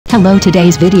Hello,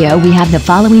 today's video we have the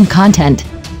following content.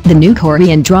 The new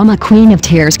Korean drama Queen of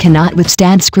Tears cannot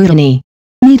withstand scrutiny.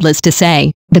 Needless to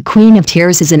say, The Queen of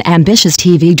Tears is an ambitious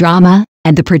TV drama,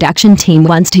 and the production team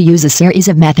wants to use a series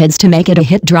of methods to make it a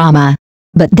hit drama.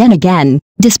 But then again,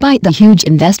 despite the huge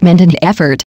investment and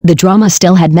effort, the drama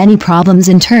still had many problems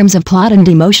in terms of plot and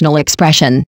emotional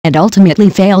expression, and ultimately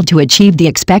failed to achieve the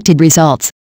expected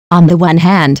results. On the one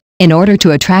hand, in order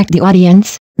to attract the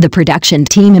audience, the production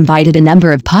team invited a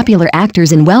number of popular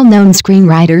actors and well-known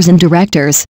screenwriters and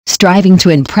directors, striving to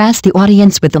impress the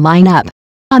audience with the lineup.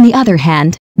 On the other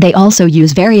hand, they also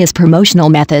use various promotional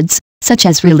methods, such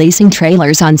as releasing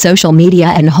trailers on social media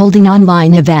and holding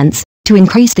online events, to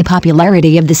increase the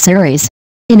popularity of the series.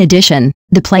 In addition,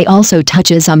 the play also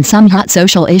touches on some hot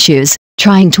social issues,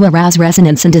 trying to arouse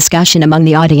resonance and discussion among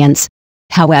the audience.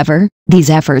 However, these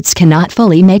efforts cannot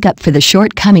fully make up for the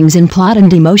shortcomings in plot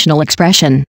and emotional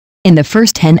expression. In the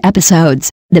first 10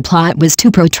 episodes, the plot was too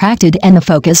protracted and the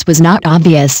focus was not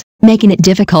obvious, making it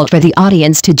difficult for the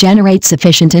audience to generate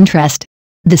sufficient interest.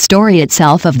 The story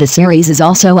itself of the series is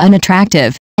also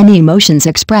unattractive, and the emotions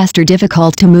expressed are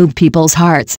difficult to move people's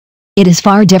hearts. It is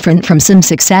far different from some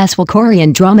successful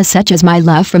Korean dramas such as My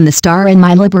Love from the Star and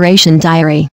My Liberation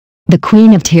Diary. The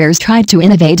Queen of Tears tried to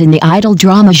innovate in the idol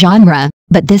drama genre,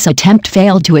 but this attempt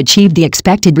failed to achieve the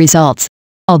expected results.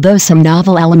 Although some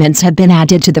novel elements have been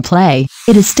added to the play,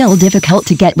 it is still difficult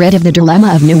to get rid of the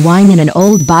dilemma of new wine in an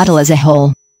old bottle as a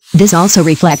whole. This also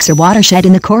reflects a watershed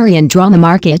in the Korean drama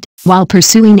market. While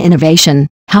pursuing innovation,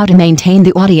 how to maintain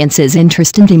the audience's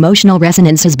interest and emotional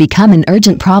resonance has become an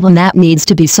urgent problem that needs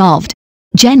to be solved.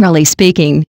 Generally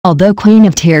speaking, although Queen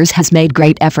of Tears has made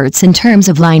great efforts in terms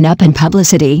of lineup and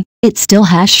publicity, it still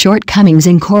has shortcomings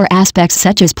in core aspects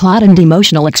such as plot and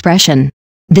emotional expression.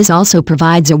 This also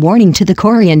provides a warning to the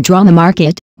Korean drama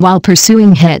market. While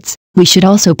pursuing hits, we should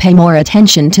also pay more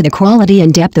attention to the quality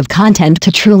and depth of content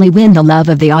to truly win the love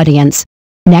of the audience.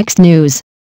 Next news.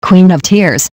 Queen of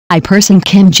Tears, I-person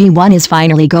Kim Ji-won is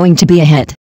finally going to be a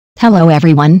hit. Hello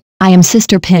everyone, I am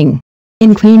Sister Ping.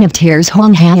 In Queen of Tears,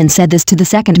 Hong Ha-eun said this to the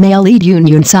second male lead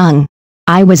Yoon Sung.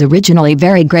 I was originally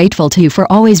very grateful to you for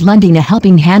always lending a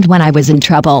helping hand when I was in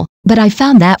trouble, but I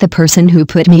found that the person who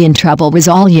put me in trouble was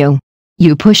all you.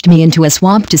 You pushed me into a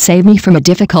swamp to save me from a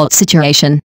difficult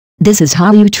situation. This is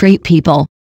how you treat people.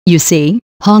 You see,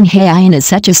 Hong Ha-eun is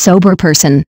such a sober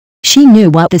person. She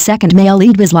knew what the second male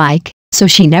lead was like, so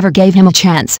she never gave him a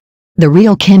chance. The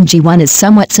real Kim Ji-won is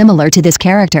somewhat similar to this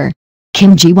character.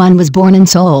 Kim Ji-won was born in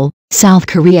Seoul, South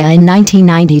Korea in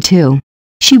 1992.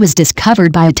 She was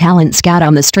discovered by a talent scout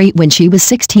on the street when she was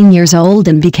 16 years old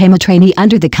and became a trainee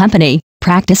under the company,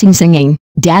 practicing singing,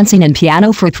 dancing and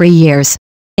piano for 3 years.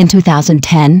 In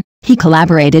 2010, he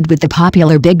collaborated with the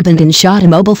popular big band and shot a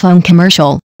mobile phone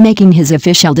commercial, making his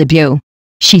official debut.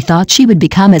 She thought she would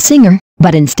become a singer,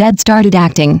 but instead started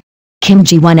acting. Kim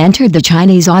Ji-won entered the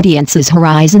Chinese audience's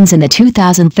horizons in the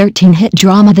 2013 hit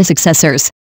drama The Successors.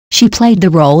 She played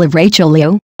the role of Rachel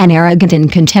Liu, an arrogant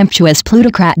and contemptuous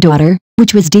plutocrat daughter,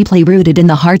 which was deeply rooted in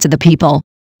the hearts of the people.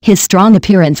 His strong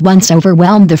appearance once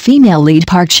overwhelmed the female lead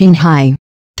Park Shin-hye.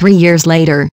 3 years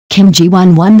later, Kim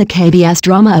Ji-won won the KBS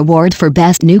Drama Award for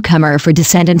Best Newcomer for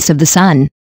Descendants of the Sun.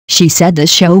 She said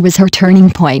this show was her turning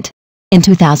point. In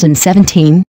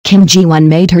 2017, Kim Ji-won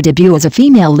made her debut as a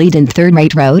female lead in Third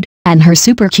Rate Road, and her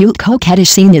super cute coquettish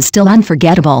scene is still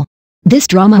unforgettable. This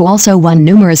drama also won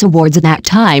numerous awards at that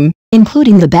time,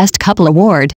 including the Best Couple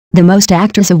Award, the Most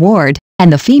Actress Award,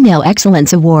 and the Female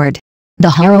Excellence Award.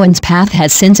 The heroine's path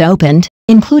has since opened,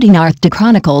 including Art de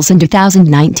Chronicles in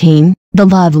 2019, The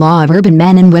Love Law of Urban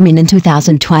Men and Women in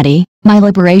 2020, My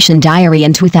Liberation Diary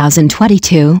in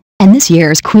 2022, and this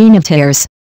year's Queen of Tears.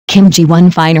 Kim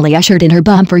Ji-won finally ushered in her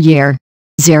bumper year.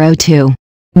 02.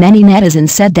 Many netizens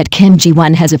said that Kim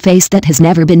Ji-won has a face that has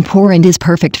never been poor and is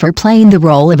perfect for playing the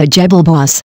role of a Jebel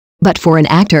boss. But for an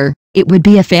actor, it would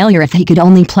be a failure if he could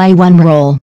only play one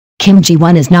role. Kim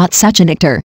Ji-won is not such an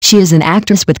actor. She is an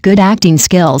actress with good acting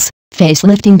skills,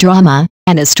 face-lifting drama,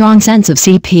 and a strong sense of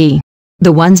CP.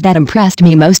 The ones that impressed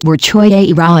me most were Choi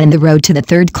Ae-ra in The Road to the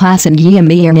Third Class and Ye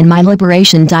Mi-eun in My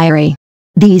Liberation Diary.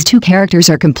 These two characters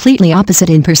are completely opposite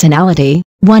in personality.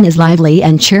 One is lively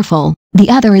and cheerful, the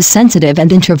other is sensitive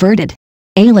and introverted.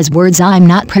 Ayla's words "I'm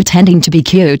not pretending to be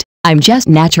cute, I'm just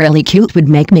naturally cute" would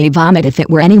make me vomit if it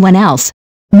were anyone else.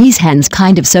 Mi-eun's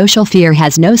kind of social fear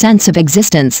has no sense of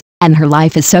existence, and her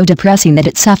life is so depressing that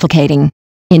it's suffocating.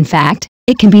 In fact,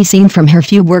 it can be seen from her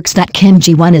few works that Kim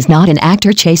Ji-won is not an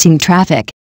actor chasing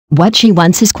traffic. What she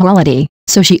wants is quality,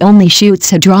 so she only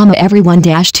shoots a drama every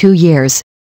 1-2 years.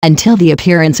 Until the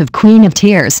appearance of Queen of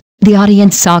Tears, the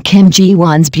audience saw Kim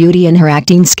Ji-won's beauty in her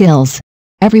acting skills.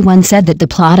 Everyone said that the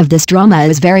plot of this drama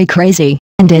is very crazy,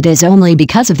 and it is only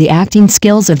because of the acting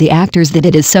skills of the actors that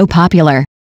it is so popular.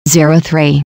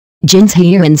 03. Jin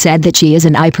Se-yeon said that she is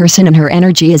an I person and her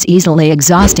energy is easily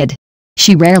exhausted.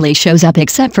 She rarely shows up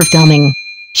except for filming.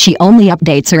 She only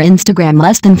updates her Instagram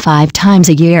less than 5 times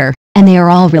a year, and they are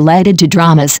all related to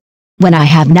dramas. When I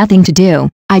have nothing to do,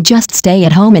 I just stay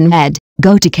at home in bed,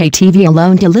 go to KTV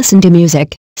alone to listen to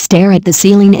music, stare at the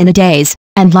ceiling in a daze,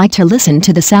 and like to listen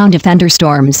to the sound of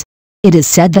thunderstorms. It is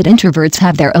said that introverts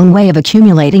have their own way of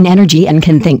accumulating energy and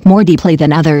can think more deeply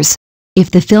than others.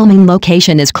 If the filming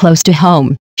location is close to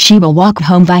home, she will walk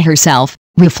home by herself,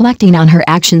 reflecting on her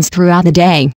actions throughout the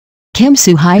day. Kim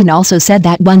Soo-hyun also said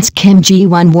that once Kim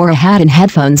Ji-won wore a hat and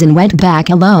headphones and went back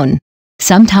alone.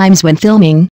 Sometimes when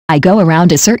filming, I go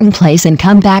around a certain place and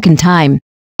come back in time.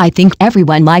 I think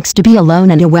everyone likes to be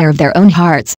alone and aware of their own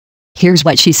hearts. Here's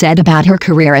what she said about her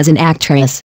career as an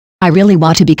actress. I really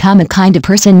want to become a kind of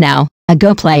person now, a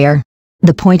Go player.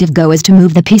 The point of Go is to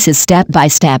move the pieces step by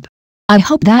step. I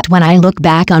hope that when I look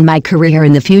back on my career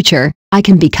in the future, I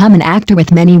can become an actor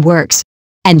with many works.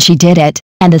 And she did it,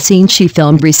 and the scenes she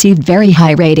filmed received very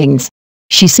high ratings.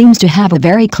 She seems to have a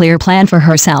very clear plan for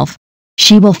herself.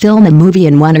 She will film a movie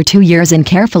in 1 or 2 years and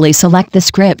carefully select the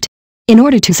script. In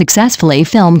order to successfully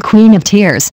film Queen of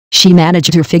Tears, she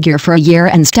managed her figure for a year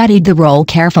and studied the role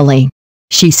carefully.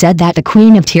 She said that The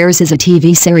Queen of Tears is a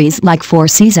TV series like 4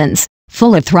 seasons,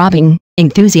 full of throbbing,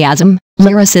 enthusiasm,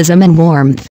 lyricism and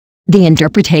warmth. The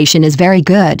interpretation is very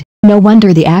good, no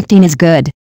wonder the acting is good.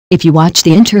 If you watch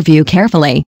the interview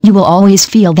carefully, you will always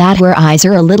feel that her eyes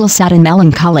are a little sad and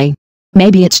melancholy.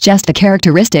 Maybe it's just the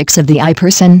characteristics of the I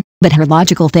person, but her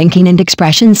logical thinking and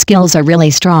expression skills are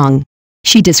really strong.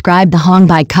 She described the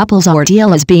Hongbi couple's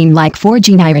ordeal as being like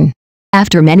forging iron.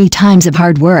 After many times of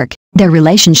hard work, their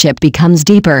relationship becomes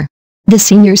deeper. The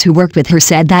seniors who worked with her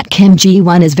said that Kim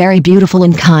Ji-won is very beautiful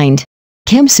and kind.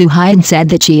 Kim Soo-hyun said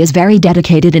that she is very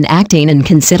dedicated in acting and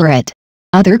considerate.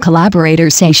 Other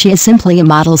collaborators say she is simply a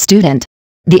model student.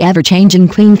 The ever-changing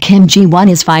Queen Kim Ji-won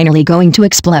is finally going to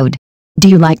explode. Do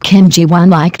you like Kim Ji-won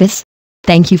like this?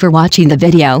 Thank you for watching the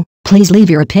video. Please leave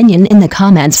your opinion in the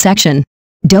comments section.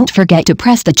 Don't forget to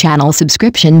press the channel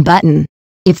subscription button.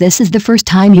 If this is the first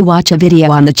time you watch a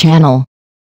video on the channel,